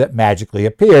cryptocurrency that magically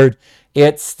appeared.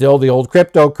 It's still the old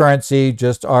cryptocurrency,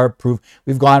 just our proof.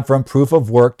 We've gone from proof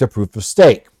of work to proof of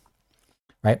stake,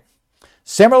 right?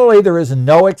 Similarly, there is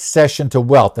no accession to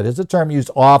wealth. That is a term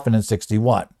used often in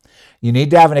 61. You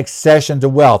need to have an accession to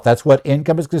wealth. That's what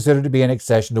income is considered to be, an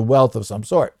accession to wealth of some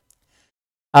sort.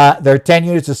 Their 10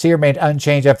 units of C remained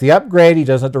unchanged after the upgrade. He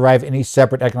doesn't derive any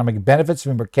separate economic benefits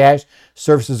from cash,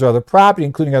 services, or other property,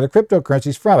 including other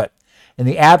cryptocurrencies, from it. In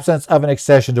the absence of an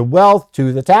accession to wealth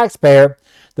to the taxpayer,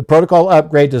 the protocol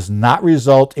upgrade does not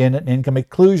result in an income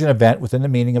exclusion event within the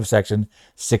meaning of Section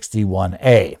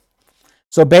 61A.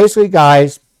 So basically,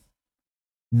 guys,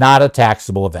 not a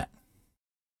taxable event.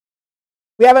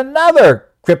 We have another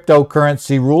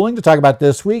cryptocurrency ruling to talk about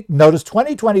this week. Notice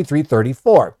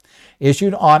 2023-34,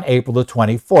 issued on April the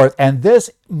 24th, and this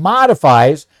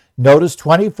modifies Notice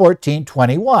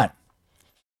 2014-21.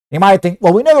 You might think,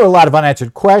 well, we know there were a lot of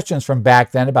unanswered questions from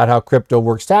back then about how crypto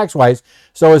works tax-wise,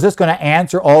 so is this going to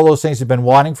answer all those things you've been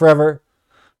wanting forever?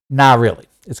 Not really.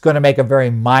 It's going to make a very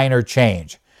minor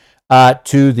change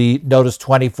to the Notice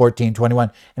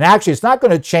 2014-21, and actually it's not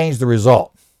going to change the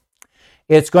result.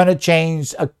 It's going to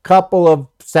change a couple of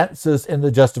sentences in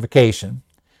the justification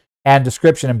and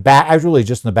description, and really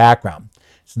just in the background.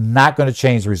 It's not going to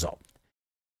change the result.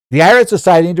 The IRS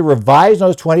decided to revise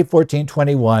Notice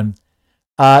 2014-21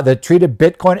 that treated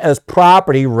Bitcoin as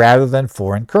property rather than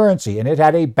foreign currency. And it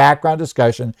had a background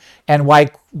discussion and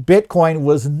why Bitcoin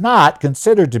was not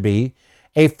considered to be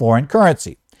a foreign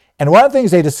currency. And one of the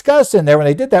things they discussed in there when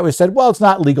they did that was said, well, it's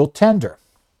not legal tender.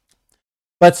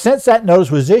 But since that notice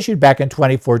was issued back in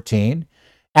 2014,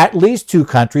 at least two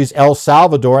countries, El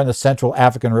Salvador and the Central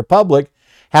African Republic,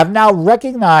 have now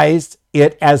recognized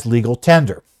it as legal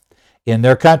tender in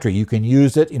their country. You can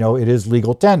use it, it is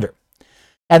legal tender.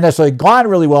 And that's gone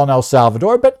really well in El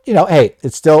Salvador, but, hey,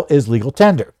 it still is legal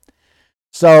tender.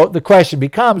 So the question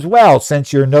becomes, well,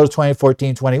 since your Notice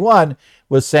 2014-21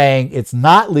 was saying it's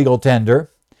not legal tender,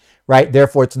 right,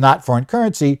 therefore it's not foreign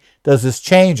currency, does this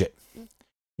change it?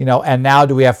 And now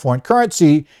do we have foreign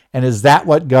currency, and is that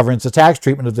what governs the tax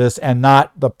treatment of this and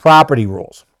not the property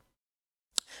rules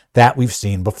that we've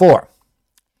seen before?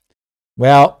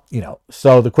 Well,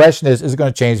 so the question is it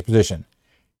going to change the position?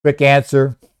 Quick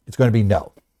answer, it's going to be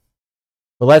no.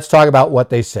 But let's talk about what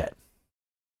they said.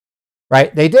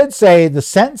 Right? They did say the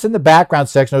sentence in the background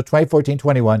section of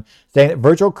 2014-21 saying that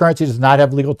virtual currency does not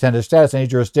have legal tender status in any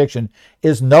jurisdiction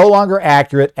is no longer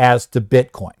accurate as to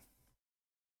Bitcoin.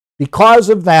 Because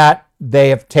of that, they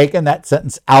have taken that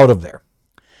sentence out of there.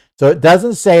 So it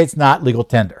doesn't say it's not legal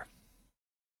tender.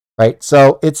 Right?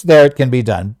 So it's there, it can be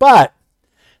done. But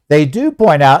they do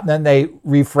point out, and then they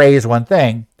rephrase one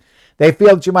thing. They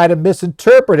feel that you might have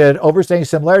misinterpreted overstating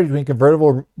similarity between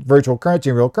convertible virtual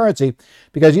currency and real currency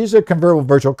because use of convertible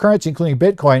virtual currency, including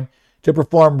Bitcoin, to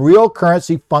perform real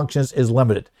currency functions is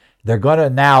limited. They're going to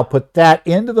now put that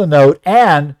into the note,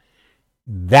 and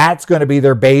that's going to be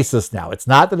their basis now. It's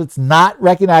not that it's not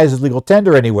recognized as legal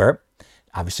tender anywhere.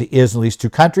 Obviously, it is in at least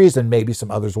 2 countries, and maybe some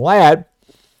others will add.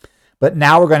 But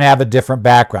now we're going to have a different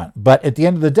background. But at the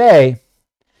end of the day,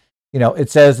 it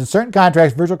says in certain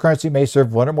contracts, virtual currency may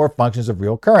serve one or more functions of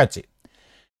real currency.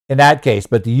 In that case,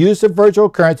 but the use of virtual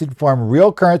currency to perform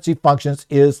real currency functions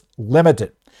is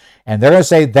limited. And they're going to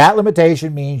say that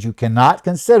limitation means you cannot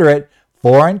consider it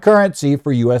foreign currency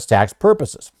for U.S. tax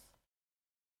purposes.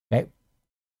 Okay.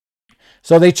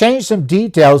 So they changed some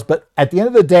details, but at the end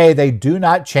of the day, they do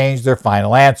not change their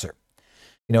final answer,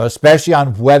 especially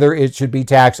on whether it should be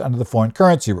taxed under the foreign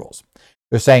currency rules.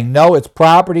 They're saying, no, it's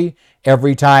property.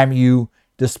 Every time you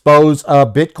dispose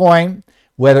of Bitcoin,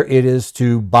 whether it is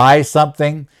to buy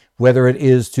something, whether it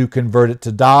is to convert it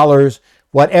to dollars,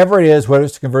 whatever it is, whether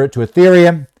it's to convert it to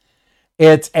Ethereum,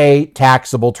 it's a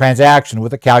taxable transaction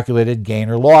with a calculated gain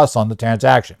or loss on the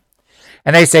transaction.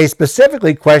 And they say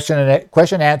specifically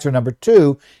question answer number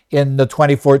 2 in the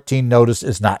 2014 notice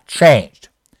is not changed.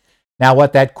 Now,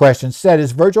 what that question said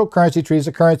is virtual currency treated as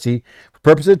a currency for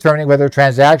purpose of determining whether a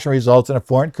transaction results in a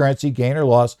foreign currency gain or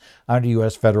loss under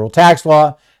U.S. federal tax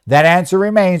law. That answer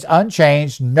remains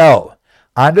unchanged, no.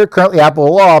 Under currently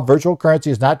applicable law, virtual currency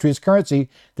is not treated as currency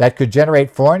that could generate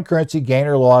foreign currency gain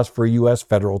or loss for U.S.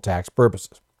 federal tax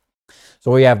purposes. So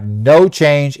we have no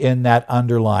change in that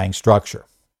underlying structure.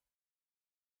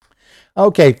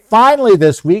 Okay, finally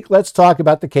this week, let's talk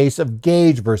about the case of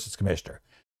Gage versus Commissioner.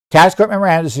 Tax Court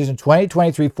Memorandum Decision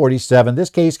 2023-47. This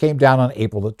case came down on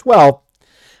April the 12th.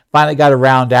 Finally got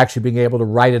around to actually being able to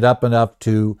write it up enough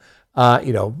to,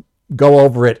 go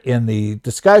over it in the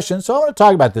discussion. So I want to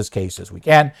talk about this case this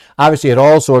weekend. Obviously, it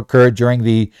also occurred during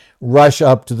the rush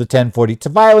up to the 1042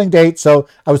 filing date. So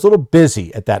I was a little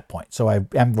busy at that point. So I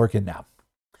am working now.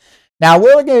 Now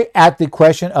we're looking at the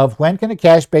question of when can a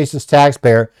cash basis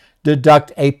taxpayer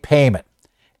deduct a payment?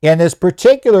 In this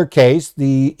particular case,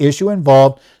 the issue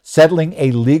involved settling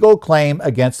a legal claim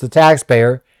against the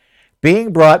taxpayer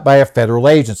being brought by a federal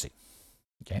agency.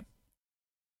 Okay.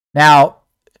 Now,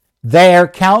 their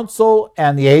counsel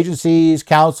and the agency's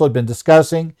counsel had been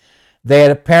discussing. They had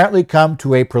apparently come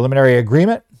to a preliminary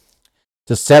agreement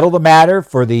to settle the matter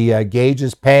for the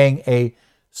Gages paying a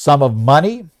sum of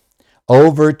money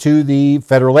over to the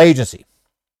federal agency.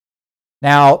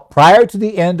 Now, prior to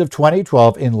the end of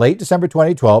 2012, in late December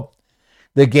 2012,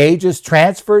 the Gages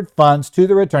transferred funds to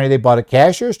their attorney. They bought a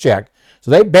cashier's check.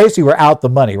 So they basically were out the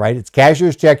money, right? It's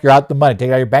cashier's check, you're out the money. Take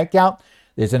it out of your bank account.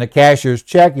 It's in a cashier's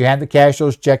check. You hand the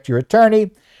cashier's check to your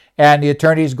attorney, and the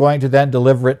attorney is going to then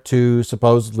deliver it to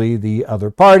supposedly the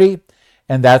other party,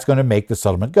 and that's going to make the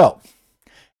settlement go.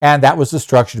 And that was the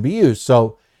structure to be used.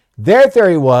 So their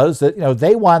theory was that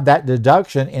they want that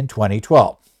deduction in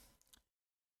 2012.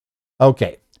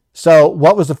 Okay, so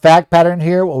what was the fact pattern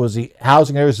here? What was the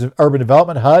Housing and Urban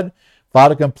Development, HUD,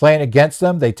 filed a complaint against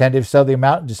them. They tended to settle the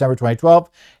amount in December 2012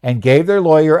 and gave their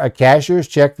lawyer a cashier's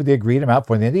check for the agreed amount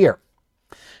for the end of the year.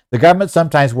 The government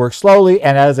sometimes works slowly,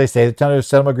 and as I say, the tentative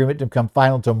settlement agreement didn't become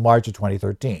final until March of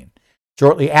 2013.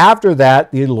 Shortly after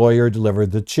that, the lawyer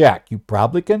delivered the check. You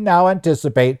probably can now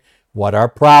anticipate what our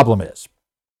problem is,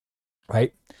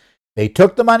 right? They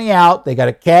took the money out. They got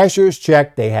a cashier's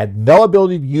check. They had no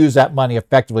ability to use that money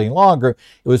effectively any longer.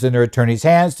 It was in their attorney's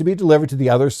hands to be delivered to the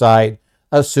other side,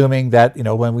 assuming that,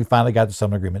 when we finally got the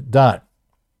settlement agreement done.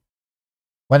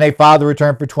 When they filed the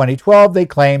return for 2012, they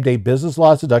claimed a business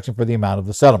loss deduction for the amount of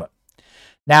the settlement.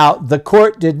 Now, the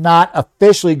court did not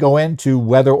officially go into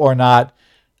whether or not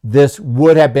this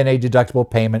would have been a deductible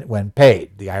payment when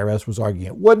paid. The IRS was arguing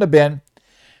it wouldn't have been.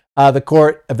 The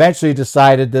court eventually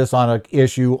decided this on an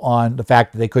issue on the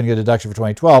fact that they couldn't get a deduction for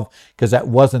 2012 because that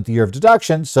wasn't the year of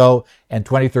deduction. So, and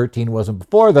 2013 wasn't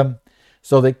before them.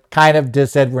 So they kind of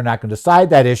just said, we're not going to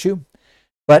decide that issue.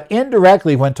 But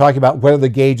indirectly, when talking about whether the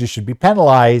Gages should be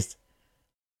penalized,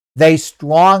 they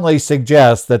strongly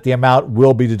suggest that the amount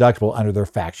will be deductible under their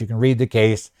facts. You can read the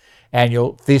case, And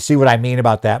you'll see what I mean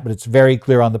about that. But it's very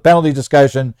clear on the penalty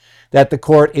discussion that the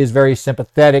court is very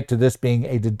sympathetic to this being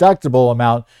a deductible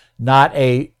amount, not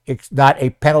a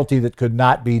penalty that could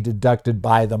not be deducted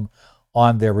by them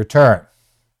on their return.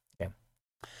 Okay.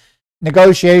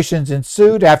 Negotiations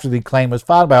ensued after the claim was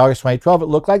filed. By August 2012, it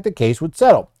looked like the case would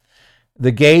settle.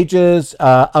 The Gages,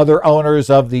 other owners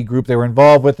of the group they were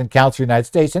involved with, and Council of the United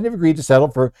States, and have agreed to settle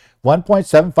for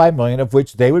 $1.75 million, of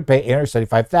which they would pay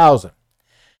 $875,000.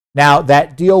 Now,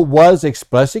 that deal was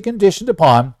expressly conditioned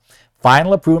upon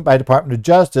final approval by the Department of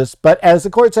Justice, but as the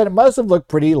court said, it must have looked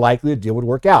pretty likely the deal would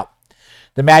work out.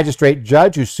 The magistrate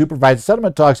judge who supervised the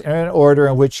settlement talks entered an order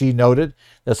in which he noted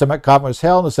the settlement conference was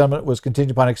held and the settlement was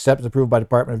contingent upon acceptance and approval by the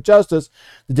Department of Justice.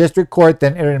 The district court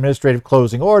then entered an administrative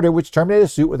closing order which terminated the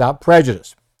suit without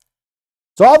prejudice.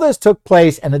 So all this took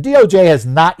place, and the DOJ has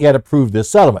not yet approved this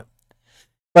settlement.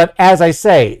 But as I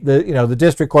say, the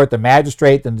district court, the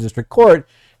magistrate, and the district court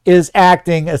is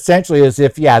acting essentially as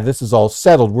if, yeah, this is all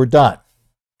settled, we're done.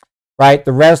 Right?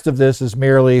 The rest of this is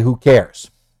merely who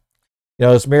cares.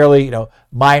 It's merely,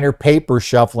 minor paper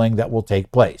shuffling that will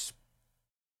take place.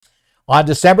 On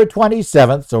December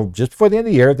 27th, so just before the end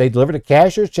of the year, they delivered a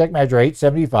cashier's check measure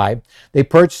 $875. They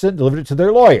purchased it and delivered it to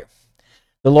their lawyer.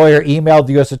 The lawyer emailed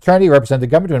the U.S. attorney who represented the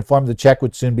government to inform the check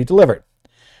would soon be delivered.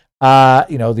 The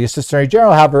Assistant Attorney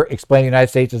General, however, explained the United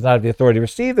States does not have the authority to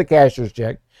receive the cashier's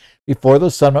check before the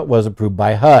settlement was approved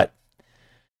by HUD.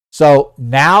 So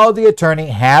now the attorney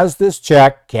has this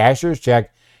check, cashier's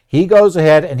check. He goes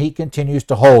ahead and he continues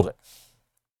to hold it.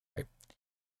 Okay.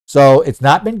 So it's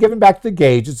not been given back to the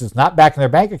Gages. It's not back in their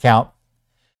bank account.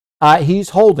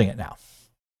 He's holding it now.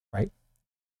 Right?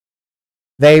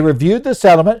 They reviewed the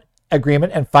settlement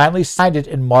agreement and finally signed it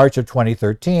in March of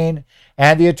 2013.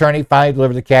 And the attorney finally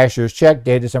delivered the cashier's check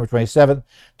dated December 27th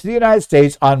to the United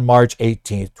States on March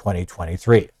 18th,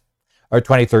 2023. Or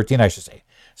 2013, I should say.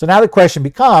 So now the question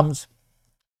becomes,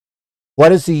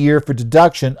 what is the year for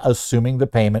deduction, assuming the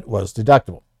payment was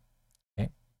deductible? Okay.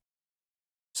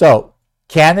 So,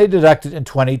 can they deduct it in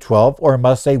 2012, or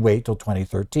must they wait till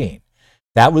 2013?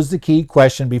 That was the key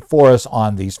question before us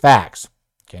on these facts.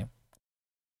 Okay.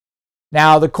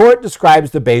 Now, the court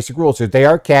describes the basic rules here. They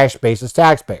are cash basis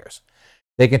taxpayers.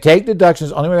 They can take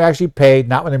deductions only when they're actually paid,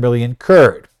 not when they're really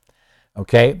incurred.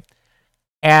 Okay.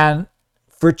 And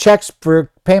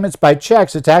for payments by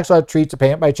checks, the tax law treats a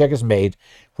payment by check as made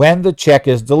when the check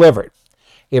is delivered.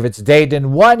 If it's dated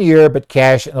in 1 year but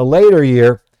cash in a later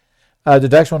year,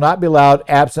 deduction will not be allowed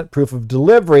absent proof of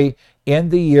delivery in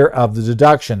the year of the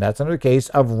deduction. That's under the case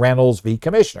of Reynolds v.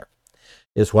 Commissioner,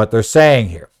 is what they're saying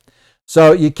here.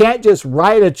 So you can't just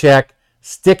write a check,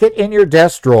 stick it in your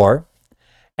desk drawer,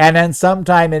 and then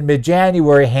sometime in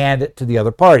mid-January hand it to the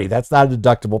other party. That's not a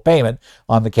deductible payment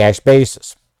on the cash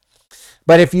basis.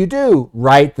 But if you do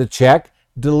write the check,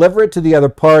 deliver it to the other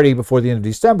party before the end of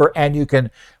December, and you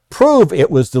can prove it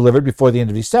was delivered before the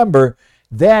end of December,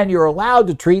 then you're allowed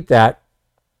to treat that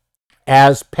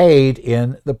as paid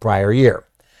in the prior year.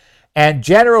 And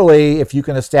generally, if you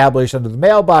can establish under the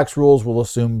mailbox rules, we'll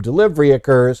assume delivery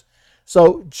occurs.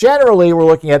 So generally, we're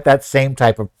looking at that same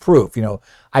type of proof.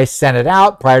 I sent it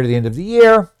out prior to the end of the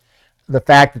year. The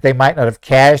fact that they might not have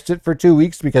cashed it for 2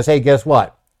 weeks because, hey, guess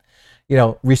what?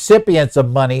 Recipients of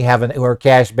money who are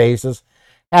cash basis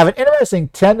have an interesting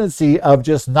tendency of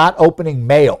just not opening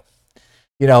mail,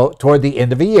 toward the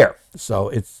end of a year. So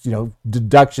it's,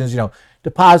 deductions,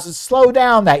 deposits slow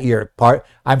down that year.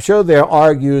 I'm sure they'll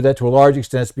argue that to a large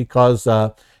extent it's because,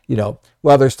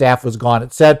 their staff was gone,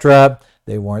 etc.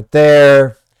 They weren't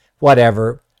there,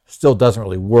 whatever. Still doesn't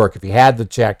really work. If you had the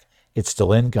check, it's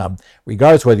still income,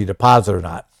 regardless of whether you deposit or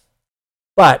not.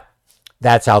 But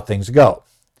that's how things go.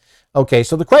 Okay,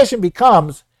 so the question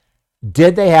becomes,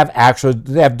 did they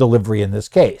have delivery in this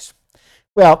case?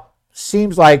 Well,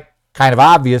 seems like kind of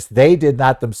obvious. They did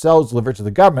not themselves deliver it to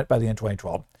the government by the end of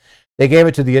 2012. They gave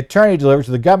it to the attorney to deliver it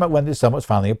to the government when the settlement was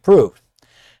finally approved.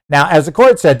 Now, as the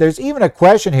court said, there's even a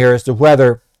question here as to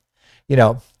whether,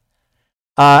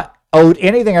 owed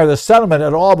anything out of the settlement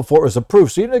at all before it was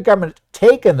approved. So even if the government had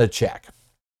taken the check,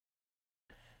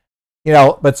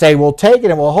 but say, we'll take it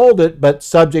and we'll hold it, but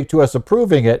subject to us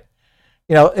approving it,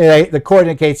 the court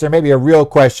indicates there may be a real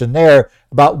question there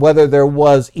about whether there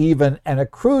was even an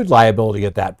accrued liability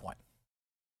at that point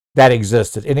that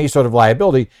existed, any sort of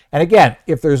liability. And again,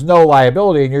 if there's no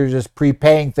liability and you're just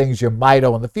prepaying things you might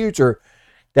owe in the future,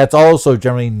 that's also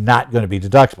generally not going to be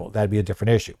deductible. That'd be a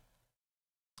different issue.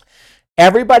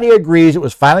 Everybody agrees it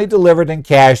was finally delivered in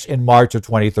cash in March of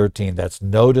 2013. That's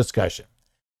no discussion.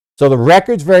 So the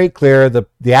record's very clear.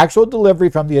 The actual delivery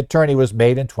from the attorney was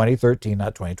made in 2013,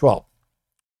 not 2012.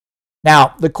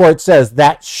 Now, the court says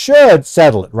that should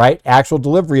settle it, right? Actual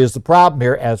delivery is the problem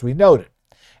here, as we noted.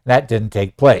 That didn't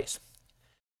take place.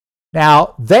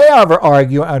 Now, they however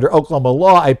argue under Oklahoma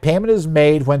law, a payment is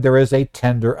made when there is a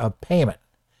tender of payment.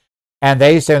 And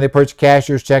they say when they purchase a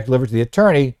cashier's check delivered to the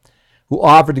attorney who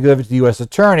offered to deliver it to the U.S.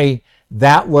 attorney,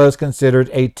 that was considered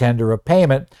a tender of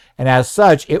payment. And as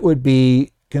such, it would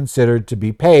be considered to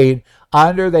be paid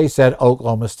under, they said,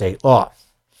 Oklahoma state law.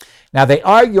 Now, they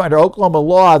argue under Oklahoma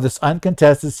law, this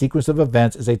uncontested sequence of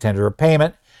events is a tender of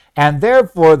payment, and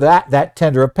therefore that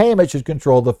tender of payment should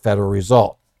control the federal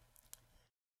result.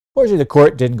 Fortunately, the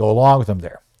court didn't go along with them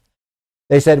there.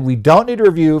 They said, we don't need to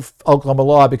review Oklahoma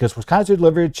law because Wisconsin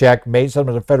delivered a check made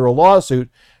settlement of a federal lawsuit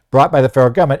brought by the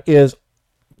federal government is,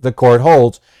 the court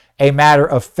holds, a matter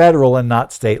of federal and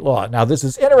not state law. Now, this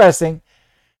is interesting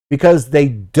because they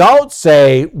don't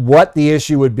say what the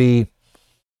issue would be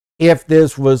if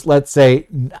this was, let's say,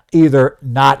 either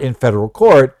not in federal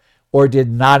court or did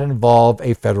not involve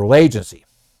a federal agency,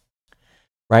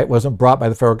 right? Wasn't brought by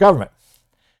the federal government.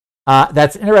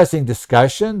 That's an interesting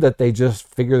discussion that they just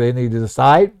figure they need to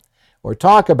decide or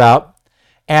talk about.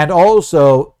 And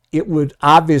also, it would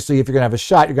obviously, if you're going to have a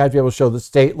shot, you're going to have to be able to show the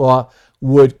state law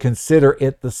would consider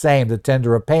it the same. The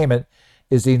tender of payment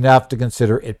is enough to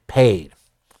consider it paid.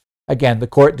 Again, the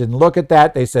court didn't look at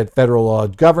that. They said federal law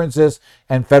governs this,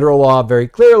 and federal law very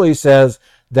clearly says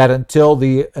that until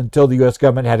the U.S.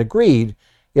 government had agreed,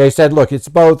 they said, look, it's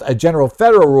both a general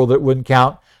federal rule that wouldn't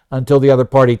count until the other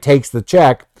party takes the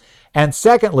check, and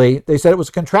secondly, they said it was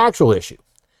a contractual issue.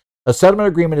 A settlement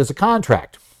agreement is a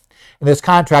contract, and this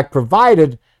contract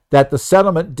provided that the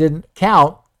settlement didn't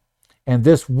count, and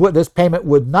this payment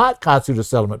would not constitute a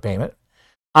settlement payment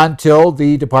until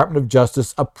the Department of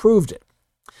Justice approved it.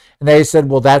 And they said,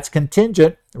 well, that's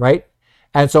contingent, right?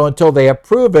 And so until they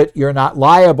approve it, you're not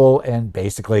liable, and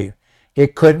basically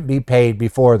it couldn't be paid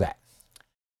before that.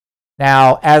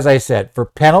 Now, as I said, for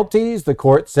penalties, the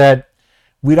court said,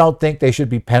 we don't think they should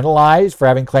be penalized for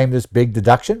having claimed this big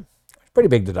deduction. Pretty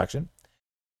big deduction.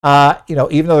 Even though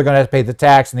they're going to have to pay the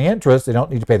tax and the interest, they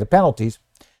don't need to pay the penalties.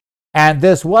 And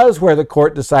this was where the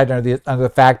court decided under the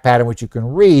fact pattern, which you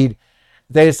can read,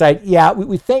 they decide, yeah,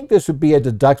 we think this would be a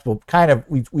deductible,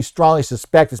 we strongly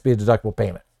suspect this would be a deductible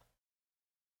payment.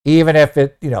 Even if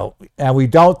it, and we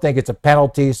don't think it's a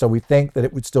penalty, so we think that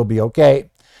it would still be okay.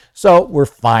 So we're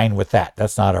fine with that.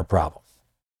 That's not our problem.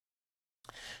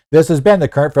 This has been the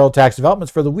current federal tax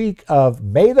developments for the week of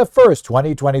May the 1st,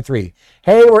 2023.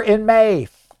 Hey, we're in May.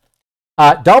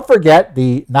 Don't forget,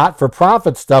 the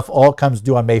not-for-profit stuff all comes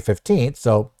due on May 15th,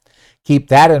 so keep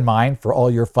that in mind for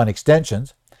all your fun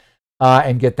extensions.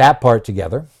 And get that part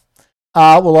together.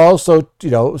 We'll also,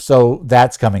 so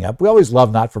that's coming up. We always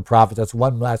love not-for-profits. That's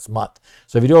one last month.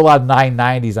 So if you do a lot of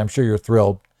 990s, I'm sure you're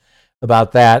thrilled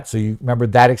about that. So you remember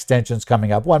that extension's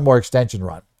coming up. One more extension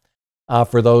run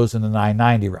for those in the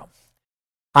 990 realm.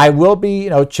 I will be,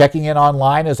 checking in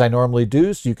online as I normally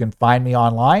do. So you can find me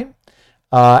online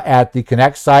at the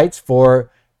Connect sites for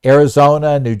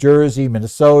Arizona, New Jersey,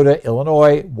 Minnesota,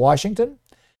 Illinois, Washington.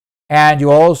 And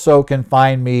you also can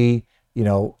find me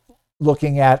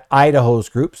looking at Idaho's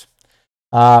groups.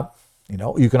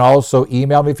 You can also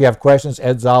email me if you have questions,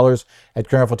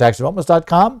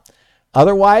 edzollers@currentfederaltaxdevelopments.com.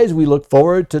 Otherwise, we look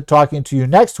forward to talking to you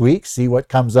next week, see what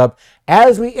comes up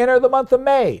as we enter the month of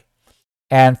May,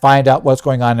 and find out what's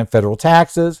going on in federal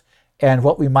taxes and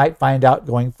what we might find out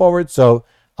going forward. So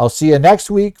I'll see you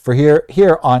next week for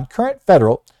here on Current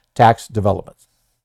Federal Tax Developments.